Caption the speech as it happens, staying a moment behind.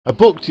I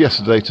booked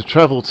yesterday to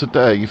travel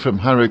today from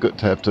Harrogate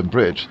to Hebden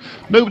Bridge.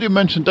 Nobody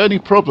mentioned any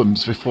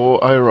problems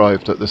before I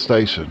arrived at the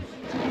station.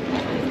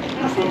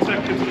 Just one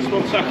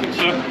second,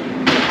 sir.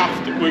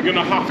 We're going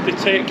to have to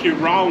take you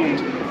round.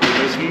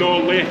 There's no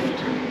lift.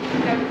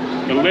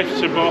 The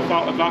lifts are both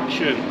out of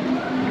action.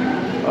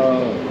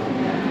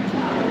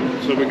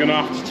 So we're going to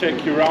have to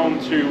take you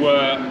round to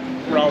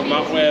round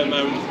that way and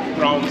then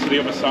round to the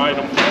other side,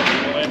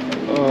 unfortunately.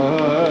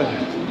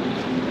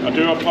 I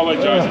do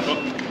apologise, but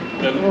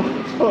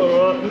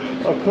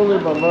alright, I'll call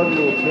in my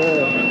manual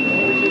chair.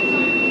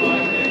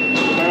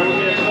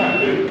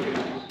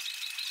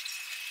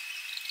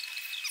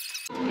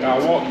 Yeah,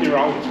 I'll walk you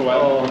round to it.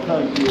 Oh,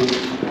 thank you.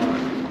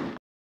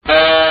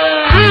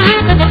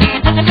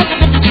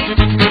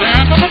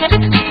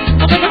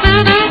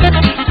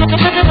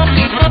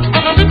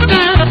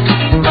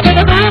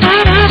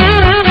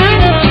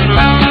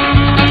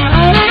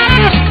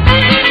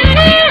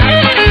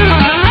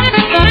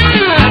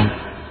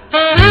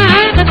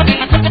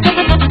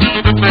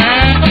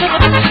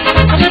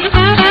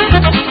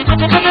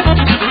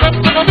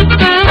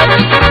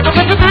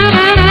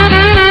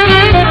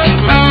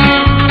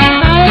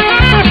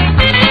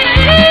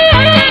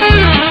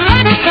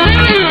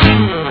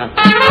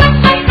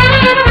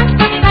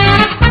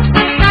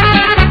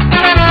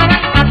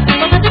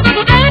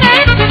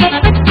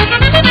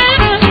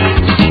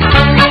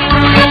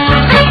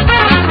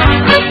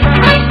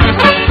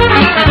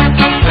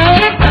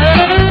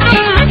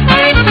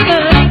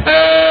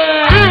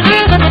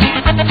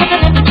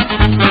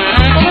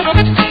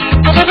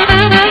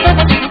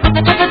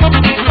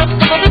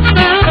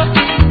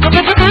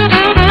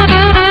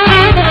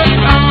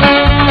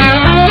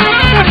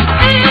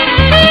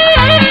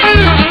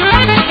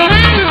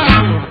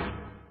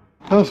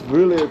 That's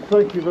brilliant,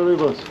 thank you very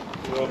much.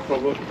 No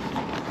problem.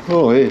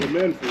 Oh, hey. The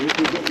main thing is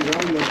we've got you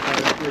round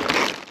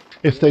there.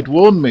 If they'd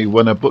warned me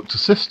when I booked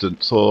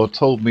assistance or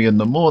told me in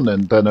the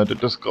morning, then I'd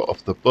have just got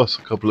off the bus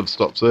a couple of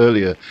stops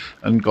earlier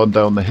and gone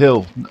down the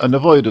hill and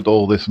avoided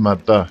all this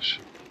mad dash.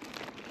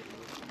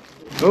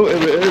 Oh, here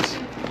it is.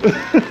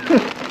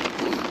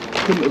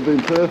 Couldn't have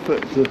been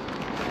perfect.